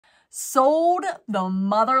sold the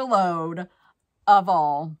mother load of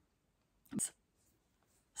all.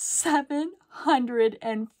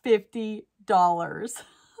 $750.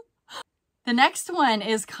 The next one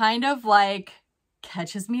is kind of like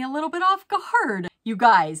catches me a little bit off guard. You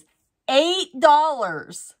guys, $8.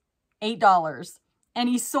 $8. And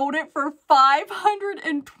he sold it for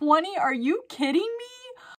 $520. Are you kidding me?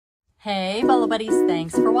 Hey, Bolo Buddies,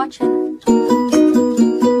 thanks for watching.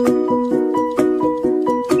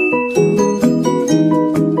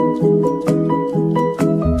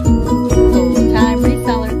 Full-time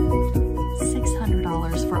reseller.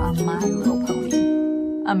 $600 for a My Little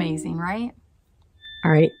Pony. Amazing, right? All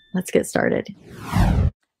right, let's get started.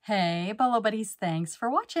 Hey, Bolo Buddies, thanks for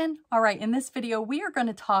watching. All right, in this video, we are going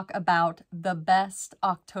to talk about the best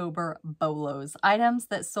October Bolos, items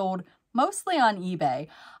that sold mostly on eBay.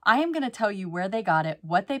 I am going to tell you where they got it,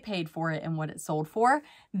 what they paid for it, and what it sold for.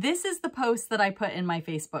 This is the post that I put in my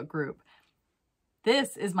Facebook group.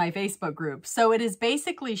 This is my Facebook group. So it is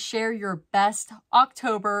basically share your best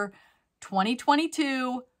October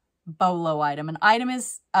 2022 Bolo item.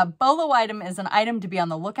 A Bolo item is an item to be on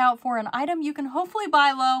the lookout for, an item you can hopefully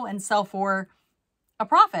buy low and sell for a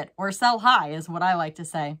profit, or sell high is what I like to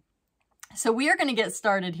say. So we are going to get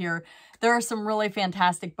started here. There are some really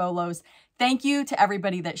fantastic Bolos. Thank you to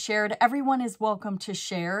everybody that shared. Everyone is welcome to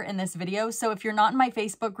share in this video. So if you're not in my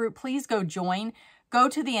Facebook group, please go join. Go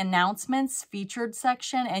to the announcements featured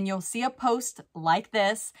section and you'll see a post like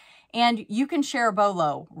this. And you can share a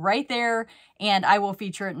Bolo right there and I will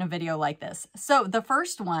feature it in a video like this. So the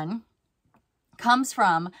first one comes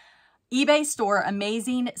from eBay store,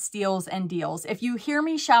 Amazing Steals and Deals. If you hear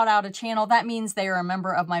me shout out a channel, that means they are a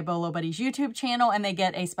member of my Bolo Buddies YouTube channel and they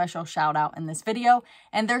get a special shout out in this video.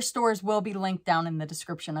 And their stores will be linked down in the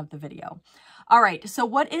description of the video. All right, so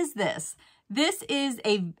what is this? This is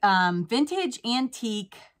a vintage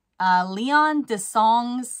antique Leon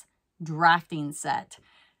DeSong's drafting set.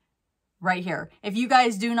 Right here. If you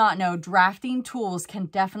guys do not know, drafting tools can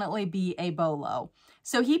definitely be a Bolo.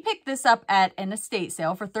 So he picked this up at an estate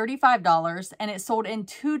sale for $35 and it sold in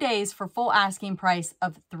 2 days for full asking price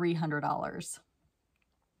of $300.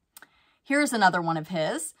 Here's another one of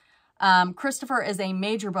his. Christopher is a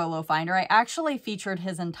major Bolo finder. I actually featured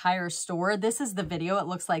his entire store. This is the video. It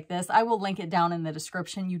looks like this. I will link it down in the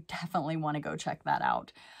description. You definitely want to go check that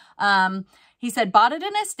out. He said, bought it in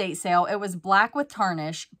an estate sale. It was black with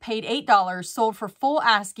tarnish, paid $8, sold for full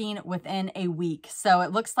asking within a week. So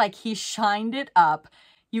it looks like he shined it up.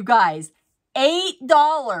 You guys, $8.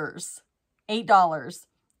 $8.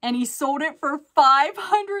 And he sold it for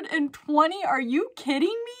 $520. Are you kidding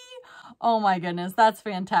me? Oh my goodness, that's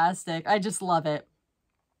fantastic. I just love it.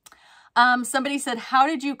 Somebody said, how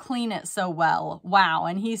did you clean it so well? Wow.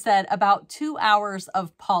 And he said, about 2 hours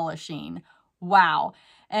of polishing. Wow.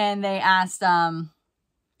 And they asked,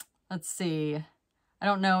 let's see, I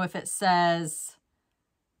don't know if it says,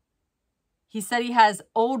 he said he has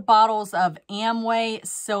old bottles of Amway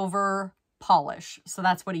silver polish. So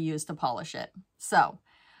that's what he used to polish it. So,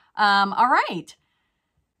 all right.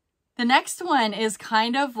 The next one is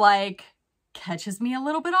kind of like, catches me a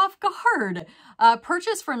little bit off guard.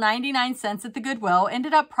 Purchased for 99 cents at the Goodwill,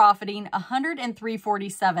 ended up profiting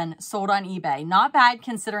 $103.47, sold on eBay. Not bad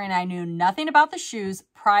considering I knew nothing about the shoes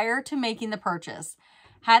prior to making the purchase.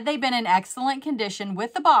 Had they been in excellent condition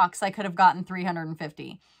with the box, I could have gotten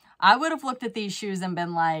 $350. I would have looked at these shoes and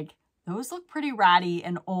been like, those look pretty ratty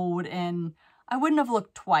and old, and I wouldn't have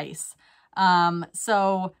looked twice.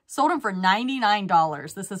 So sold them for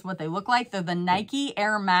 $99. This is what they look like. They're the Nike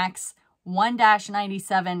Air Max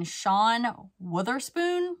 1-97 Sean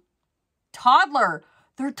Witherspoon toddler.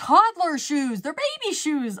 They're toddler shoes. They're baby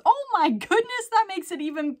shoes. Oh my goodness, that makes it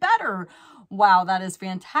even better. Wow, that is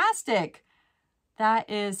fantastic. That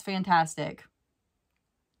is fantastic.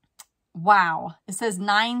 Wow. It says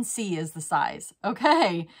 9C is the size.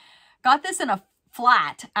 Okay. Got this in a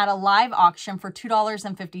flat at a live auction for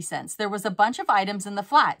 $2.50. There was a bunch of items in the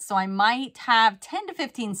flat, so I might have 10 to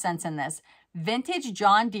 15 cents in this. Vintage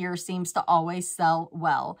John Deere seems to always sell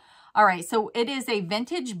well. All right, so it is a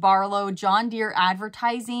vintage Bolo John Deere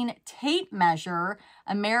advertising tape measure,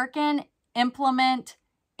 American Implement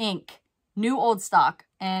Inc. New old stock,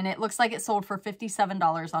 and it looks like it sold for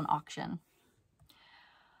 $57 on auction.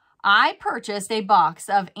 I purchased a box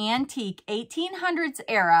of antique 1800s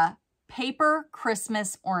era paper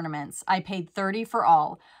Christmas ornaments. I paid $30 for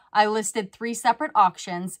all. I listed 3 separate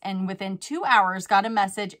auctions and within 2 hours got a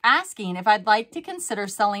message asking if I'd like to consider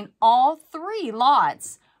selling all 3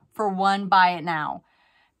 lots for one buy it now.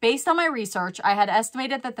 Based on my research, I had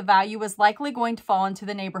estimated that the value was likely going to fall into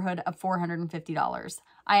the neighborhood of $450.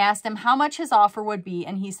 I asked him how much his offer would be,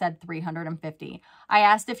 and he said $350. I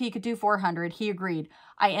asked if he could do $400. He agreed.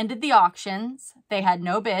 I ended the auctions. They had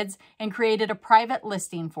no bids and created a private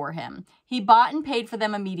listing for him. He bought and paid for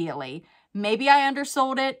them immediately. Maybe I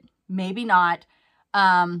undersold it, maybe not.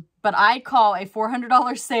 But I'd call a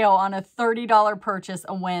 $400 sale on a $30 purchase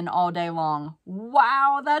a win all day long.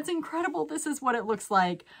 Wow, that's incredible. This is what it looks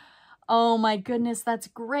like. Oh my goodness, that's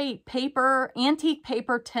great. Paper, antique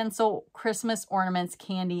paper, tinsel, Christmas ornaments,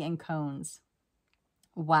 candy, and cones.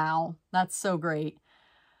 Wow, that's so great.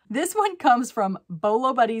 This one comes from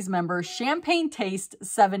Bolo Buddies member Champagne Taste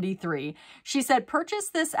 73. She said, purchase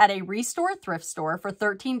this at a Restore thrift store for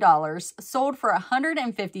 $13, sold for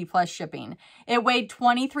 $150 plus shipping. It weighed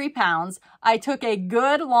 23 pounds. It took a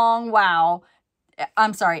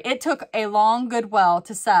long goodwill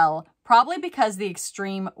to sell, probably because the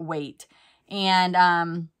extreme weight.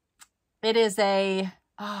 And it is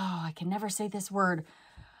I can never say this word.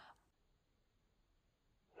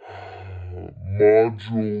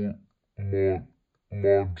 Majolica.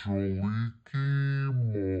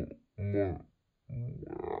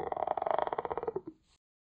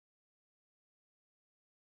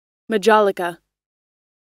 Majolica.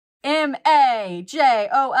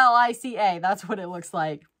 That's what it looks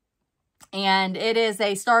like. And it is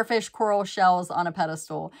a starfish coral shells on a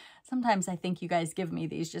pedestal. Sometimes I think you guys give me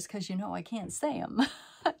these just because you know I can't say them.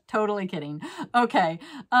 Totally kidding. Okay.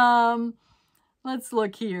 Let's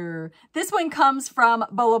look here. This one comes from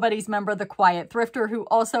Bolo Buddies member, The Quiet Thrifter, who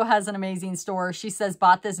also has an amazing store. She says,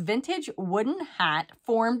 bought this vintage wooden hat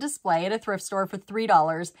form display at a thrift store for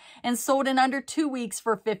 $3 and sold in under 2 weeks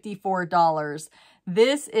for $54.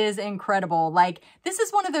 This is incredible. Like, this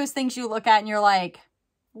is one of those things you look at and you're like,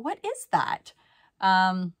 what is that?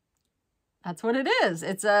 That's what it is.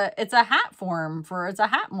 It's a hat form it's a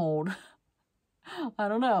hat mold. I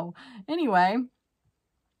don't know. Anyway,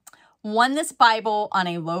 won this Bible on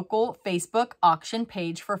a local Facebook auction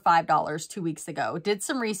page for $5 2 weeks ago. Did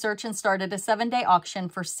some research and started a 7-day auction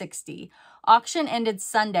for $60. Auction ended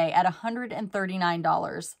Sunday at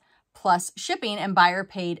 $139 plus shipping, and buyer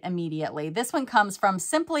paid immediately. This one comes from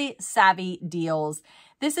Simply Savvy Deals.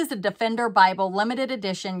 This is the Defender Bible limited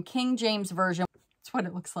edition King James Version. That's what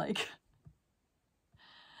it looks like.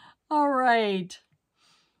 All right.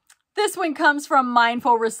 This one comes from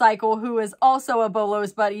Mindful Recycle, who is also a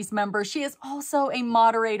Bolo's Buddies member. She is also a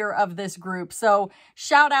moderator of this group. So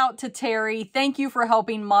shout out to Terry. Thank you for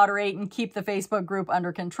helping moderate and keep the Facebook group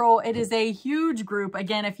under control. It is a huge group.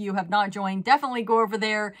 Again, if you have not joined, definitely go over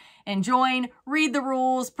there and join, read the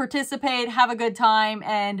rules, participate, have a good time,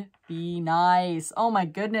 and be nice. Oh my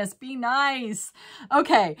goodness, be nice.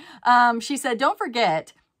 Okay, she said, don't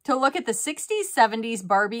forget to look at the 60s, 70s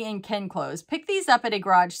Barbie and Ken clothes. Pick these up at a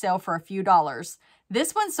garage sale for a few dollars.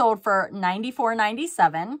 This one sold for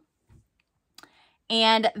 $94.97.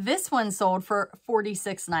 And this one sold for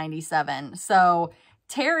 $46.97. So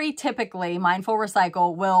Terry, typically, Mindful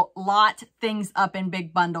Recycle, will lot things up in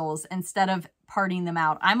big bundles instead of parting them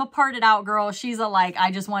out. I'm a parted out girl. She's a I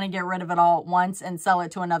just want to get rid of it all at once and sell it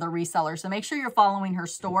to another reseller. So make sure you're following her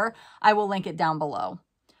store. I will link it down below.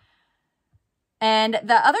 And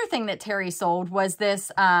the other thing that Terry sold was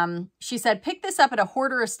this, she said, pick this up at a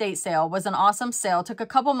hoarder estate sale. Was an awesome sale. Took a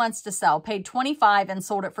couple months to sell. Paid $25 and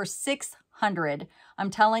sold it for $600. I'm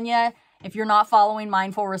telling you, if you're not following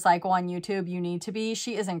Mindful Recycle on YouTube, you need to be.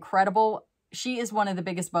 She is incredible. She is one of the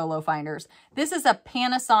biggest Bolo finders. This is a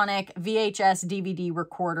Panasonic VHS DVD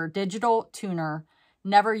recorder, digital tuner,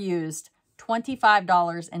 never used,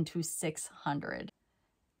 $25 into $600.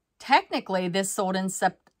 Technically, this sold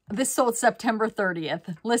September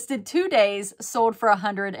 30th. Listed 2 days, sold for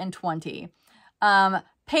 $120.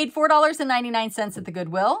 Paid $4.99 at the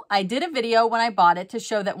Goodwill. I did a video when I bought it to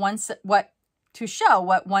show that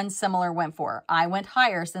what one similar went for. I went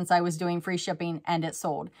higher since I was doing free shipping and it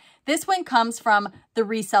sold. This one comes from the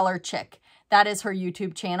Reseller Chick. That is her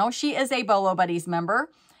YouTube channel. She is a Bolo Buddies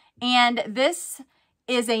member. And this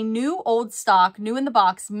is a new old stock, new in the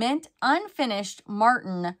box, mint unfinished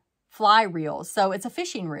Martin fly reel. So it's a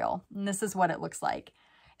fishing reel, and this is what it looks like.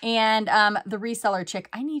 And the Reseller Chick,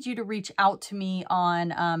 I need you to reach out to me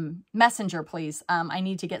on Messenger, please. I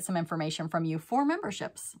need to get some information from you for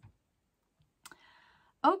memberships.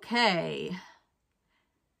 Okay.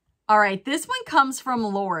 All right, this one comes from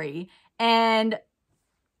Lori, and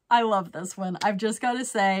I love this one. I've just got to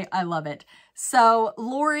say, I love it. So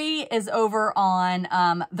Lori is over on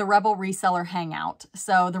the Rebel Reseller Hangout.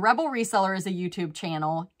 So the Rebel Reseller is a YouTube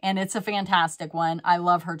channel, and it's a fantastic one. I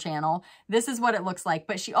love her channel. This is what it looks like.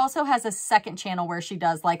 But she also has a second channel where she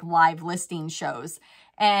does live listing shows.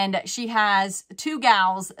 And she has two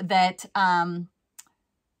gals that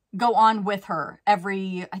go on with her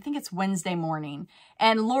every, I think it's Wednesday morning.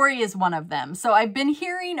 And Lori is one of them. So I've been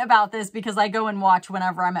hearing about this because I go and watch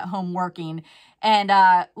whenever I'm at home working. And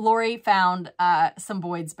Lori found some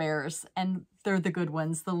Boyd's Bears, and they're the good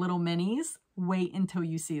ones, the little minis. Wait until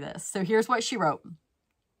you see this. So here's what she wrote.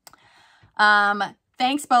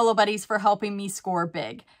 Thanks, Bolo Buddies, for helping me score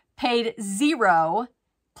big. Paid $0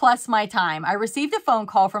 plus my time. I received a phone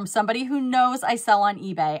call from somebody who knows I sell on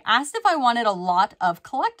eBay. Asked if I wanted a lot of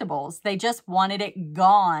collectibles. They just wanted it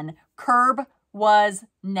gone. Curb was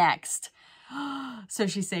next. So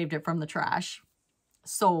she saved it from the trash.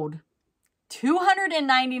 Sold.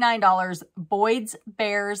 $299 Boyd's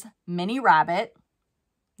Bears mini rabbit.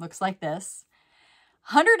 Looks like this.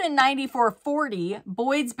 $194.40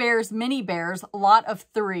 Boyd's Bears mini bears, lot of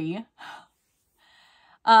 3.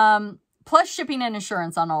 Plus shipping and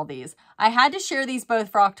insurance on all these. I had to share these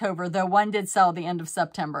both for October, though one did sell at the end of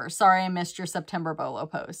September. Sorry I missed your September Bolo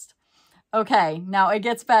post. Okay, now it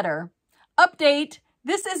gets better. Update.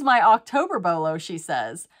 This is my October Bolo, she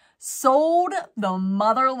says. Sold the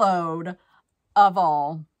mother load of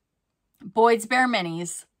all. Boyd's Bear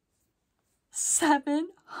minis.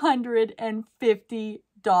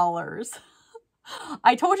 $750.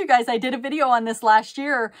 I told you guys I did a video on this last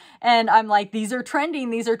year, and I'm like, these are trending.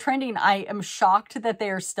 These are trending. I am shocked that they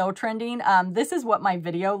are still trending. This is what my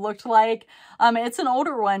video looked like. It's an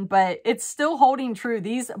older one, but it's still holding true.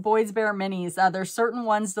 These Boyd's Bear minis, there's certain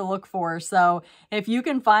ones to look for. So if you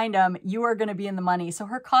can find them, you are going to be in the money. So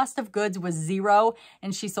her cost of goods was $0,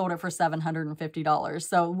 and she sold it for $750.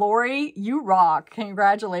 So Lori, you rock.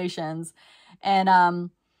 Congratulations. And,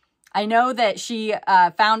 I know that she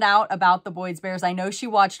found out about the Boyd's Bears. I know she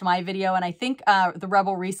watched my video, and I think the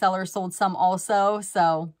Rebel reseller sold some also.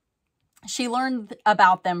 So she learned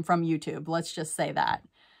about them from YouTube. Let's just say that.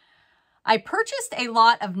 I purchased a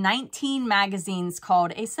lot of 19 magazines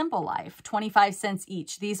called A Simple Life, 25 cents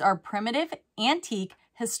each. These are primitive, antique,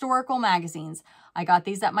 historical magazines. I got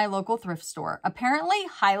these at my local thrift store. Apparently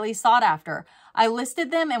highly sought after. I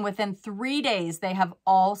listed them, and within 3 days, they have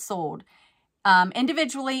all sold.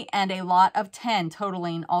 Individually and a lot of 10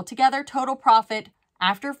 totaling altogether total profit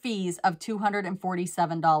after fees of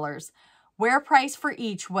 $247. Wear price for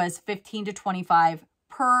each was $15 to $25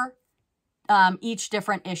 per each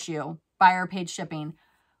different issue. Buyer paid shipping.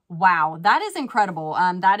 Wow, that is incredible.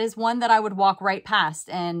 That is one that I would walk right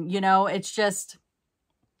past, and you know, it's just,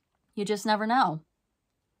 you just never know.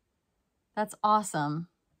 That's awesome.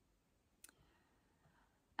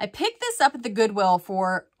 I picked this up at the Goodwill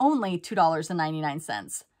for only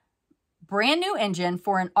 $2.99. Brand new engine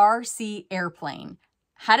for an RC airplane.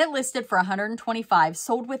 Had it listed for $125,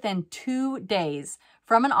 sold within 2 days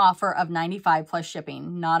from an offer of $95 plus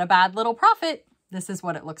shipping. Not a bad little profit. This is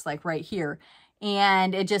what it looks like right here.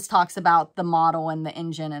 And it just talks about the model and the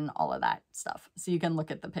engine and all of that stuff. So you can look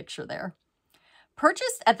at the picture there.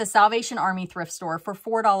 Purchased at the Salvation Army thrift store for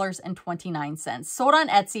 $4.29. Sold on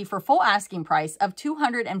Etsy for full asking price of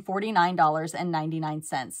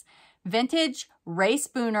 $249.99. Vintage Ray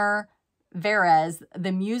Spooner Verez,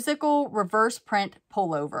 the musical reverse print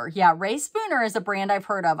pullover. Yeah, Ray Spooner is a brand I've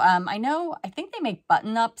heard of. I think they make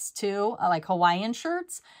button-ups too, like Hawaiian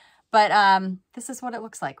shirts. But this is what it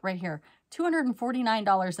looks like right here.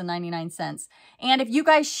 $249.99. And if you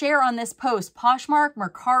guys share on this post, Poshmark,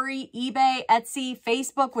 Mercari, eBay, Etsy,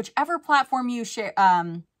 Facebook, whichever platform you share,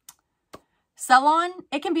 sell on,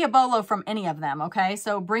 it can be a Bolo from any of them, okay?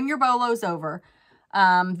 So bring your Bolos over.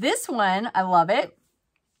 This one, I love it.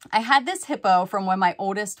 I had this hippo from when my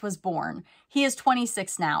oldest was born. He is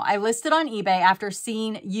 26 now. I listed on eBay after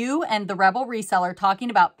seeing you and the Rebel reseller talking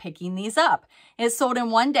about picking these up. It sold in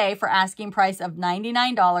 1 day for asking price of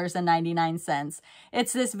 $99.99.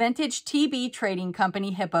 It's this vintage TB Trading Company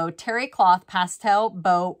hippo, terry cloth, pastel,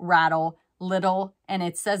 bow, rattle, little, and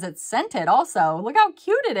it says it's scented also. Look how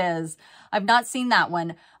cute it is. I've not seen that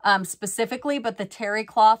one specifically, but the terry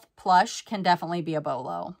cloth plush can definitely be a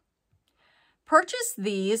Bolo. Purchased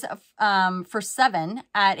these for $7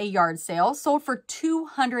 at a yard sale, sold for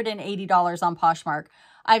 $280 on Poshmark.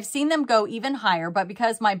 I've seen them go even higher, but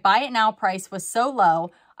because my buy it now price was so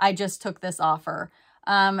low, I just took this offer.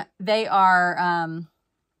 They are,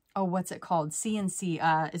 oh, what's it called? C&C.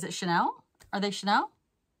 Is it Chanel? Are they Chanel?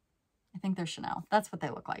 I think they're Chanel. That's what they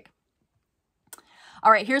look like.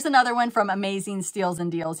 All right, here's another one from Amazing Steals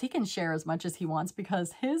and Deals. He can share as much as he wants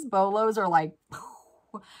because his Bolos are like...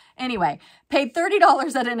 Anyway, paid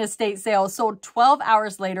 $30 at an estate sale, sold 12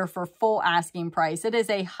 hours later for full asking price. It is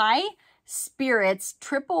a high spirits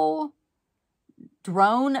triple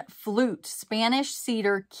drone flute, Spanish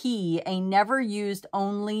cedar key, a never used,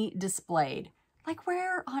 only displayed. Like,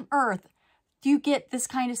 where on earth? do you get this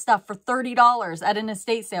kind of stuff for $30 at an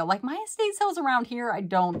estate sale? Like my estate sales around here, I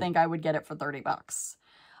don't think I would get it for 30 bucks.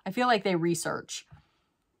 I feel like they research.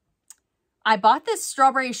 I bought this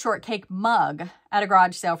strawberry shortcake mug at a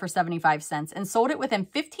garage sale for 75 cents and sold it within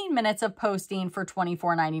 15 minutes of posting for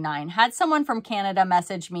 $24.99. Had someone from Canada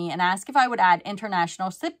message me and ask if I would add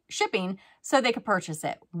international shipping so they could purchase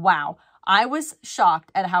it. Wow. I was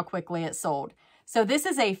shocked at how quickly it sold. So this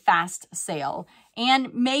is a fast sale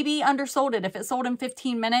and maybe undersold it. If it sold in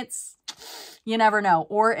 15 minutes, you never know.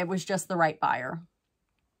 Or it was just the right buyer.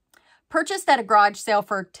 Purchased at a garage sale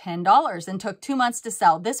for $10 and took 2 months to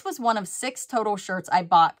sell. This was one of 6 total shirts I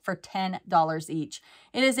bought for $10 each.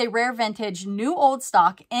 It is a rare vintage new old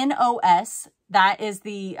stock, NOS. That is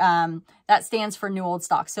the, that stands for new old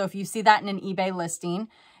stock. So if you see that in an eBay listing,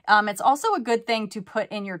 it's also a good thing to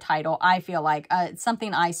put in your title. I feel like it's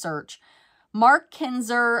something I search. Mark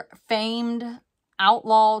Kinzer famed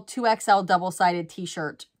Outlaw 2XL double-sided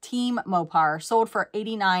t-shirt, Team Mopar, sold for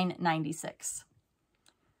 $89.96.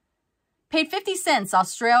 Paid 50 cents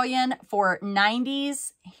Australian for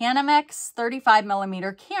 90s Hanamex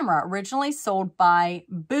 35mm camera, originally sold by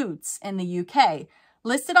Boots in the UK.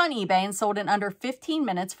 Listed on eBay and sold in under 15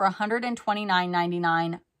 minutes for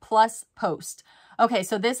 $129.99 plus post. Okay,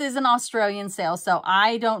 so this is an Australian sale, so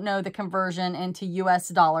I don't know the conversion into US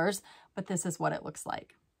dollars, but this is what it looks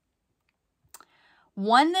like.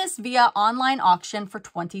 Won this via online auction for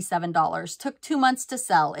 $27. Took 2 months to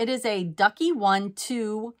sell. It is a Ducky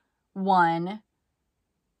 121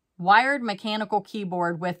 wired mechanical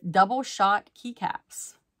keyboard with double shot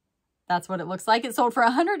keycaps. That's what it looks like. It sold for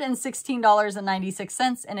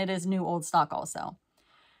 $116.96 and it is new old stock also.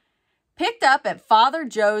 Picked up at Father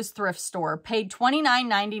Joe's thrift store, paid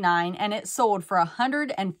 $29.99 and it sold for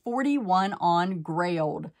 $141 on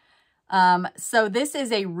Grailed. So this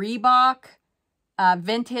is a Reebok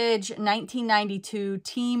vintage 1992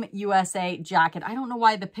 Team USA jacket. I don't know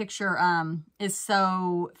why the picture is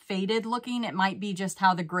so faded looking. It might be just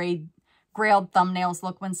how the grailed thumbnails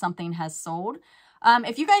look when something has sold.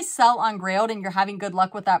 If you guys sell on Grailed and you're having good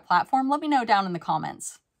luck with that platform, let me know down in the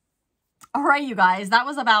comments. All right, you guys, that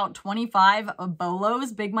was about 25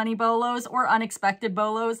 bolos, big money bolos or unexpected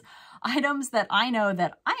bolos. Items that I know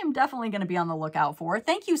that I am definitely going to be on the lookout for.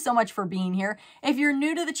 Thank you so much for being here. If you're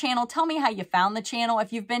new to the channel, tell me how you found the channel.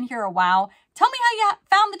 If you've been here a while, tell me how you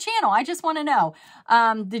found the channel. I just want to know.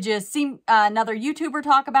 Did you see another YouTuber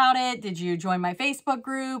talk about it? Did you join my Facebook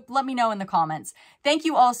group? Let me know in the comments. Thank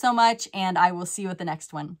you all so much, and I will see you at the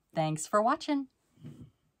next one. Thanks for watching.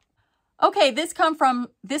 Okay, this one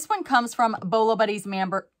comes from Bolo Buddies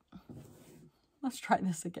member. Let's try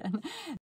this again.